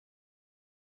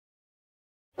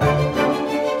Goed,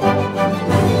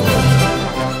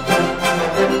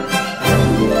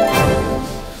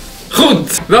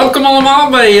 welkom allemaal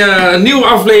bij een nieuwe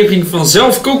aflevering van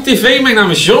Zelfkook TV. Mijn naam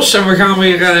is Jos en we gaan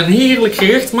weer een heerlijk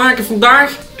gerecht maken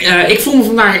vandaag. Ik voel me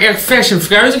vandaag erg vers en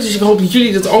fruitig, dus ik hoop dat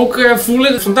jullie dat ook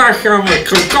voelen. Vandaag gaan we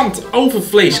krokant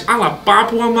overvlees à la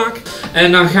Papua maken.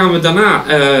 En dan gaan we daarna,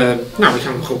 we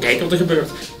gaan gewoon kijken wat er gebeurt.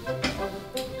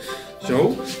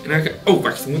 Zo, en dan oh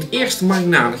wacht, we moeten eerst de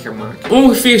marinade gaan maken.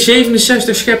 Ongeveer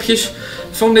 67 schepjes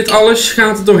van dit alles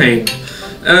gaat er doorheen.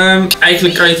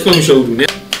 Eigenlijk kan je het gewoon zo doen, hè.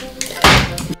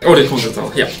 Oh, dit komt het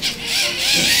al, ja.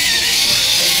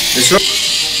 Dus zo.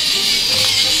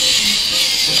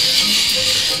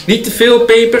 Niet te veel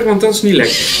peper, want dat is niet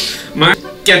lekker. Maar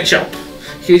ketchup.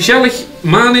 Gezellig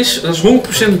manis, dat is 100%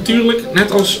 natuurlijk.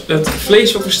 Net als het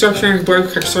vlees wat we straks gaan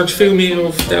gebruiken, ga ik straks veel meer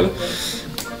over vertellen.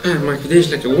 Dan maken we deze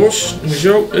lekker los.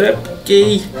 Zo, oké.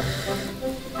 Dit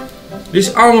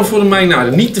is allemaal voor de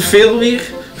marinade. Niet te veel weer.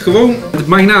 Gewoon, de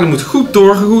marinade moet goed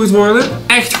doorgeroerd worden.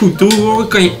 Echt goed doorroeren.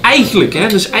 Kan je eigenlijk,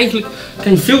 dus eigenlijk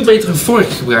kan je veel beter een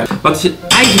vork gebruiken. Wat je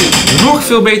eigenlijk nog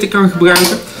veel beter kan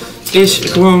gebruiken, is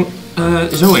gewoon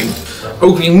zo in.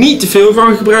 Ook weer niet te veel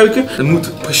van gebruiken. Dat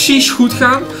moet precies goed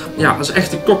gaan. Ja, als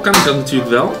echte kok kan ik dat natuurlijk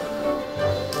wel.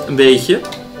 Een beetje.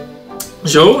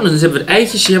 Zo, en dan hebben we de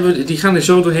eitjes, die gaan er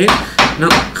zo doorheen.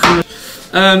 Dan gaan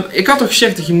we, ik had toch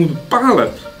gezegd dat je moet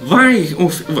bepalen waar je...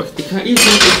 Wacht, ik ga eerst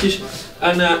eventjes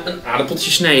een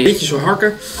aardappeltje snijden. Een beetje zo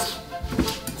hakken.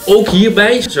 Ook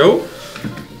hierbij, zo.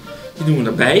 Die doen we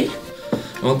erbij.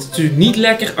 Want het is natuurlijk niet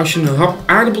lekker als je een hap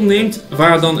aardappel neemt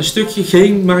waar dan een stukje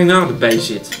geen marinade bij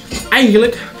zit.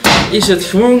 Eigenlijk is het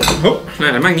gewoon,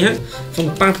 nou dat maakt niet uit, van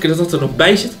de paprika dat er nog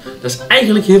bij zit. Dat is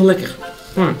eigenlijk heel lekker.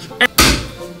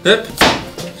 Hup.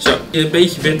 Zo, een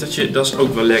beetje bittertje, dat is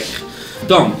ook wel lekker.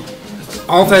 Dan,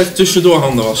 altijd tussendoor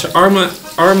handen wassen.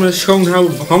 Armen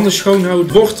schoonhouden, handen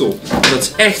schoonhouden, wortel. Dat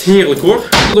is echt heerlijk hoor.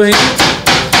 Doorheen.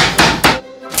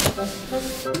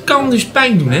 Het kan dus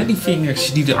pijn doen, hè, die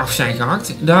vingers die eraf zijn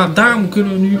gehakt. Daarom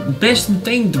kunnen we nu best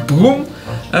meteen de bron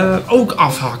ook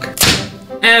afhakken.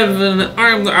 En hebben we een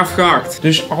arm eraf gehakt.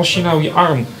 Dus als je nou je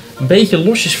arm een beetje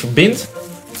losjes verbindt,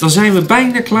 dan zijn we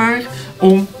bijna klaar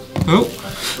om...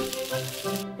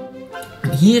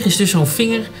 Hier is dus zo'n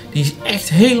vinger, die is echt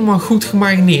helemaal goed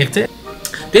gemarineerd, hè.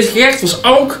 Dit gerecht was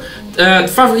ook het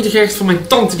favoriete gerecht van mijn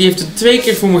tante, die heeft het 2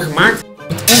 keer voor me gemaakt.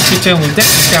 Met ongeveer 230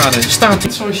 graden staat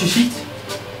dit zoals je ziet.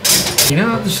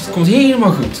 Ja, dus het komt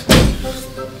helemaal goed.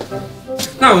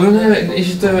 Nou, dan is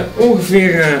het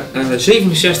ongeveer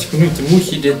 67 minuten moet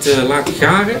je dit laten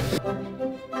garen.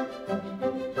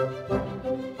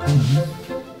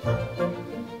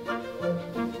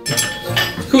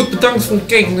 Goed, bedankt voor het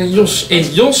kijken naar Jos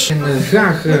Eet Jos. En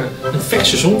graag een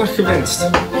verse zondag gewenst.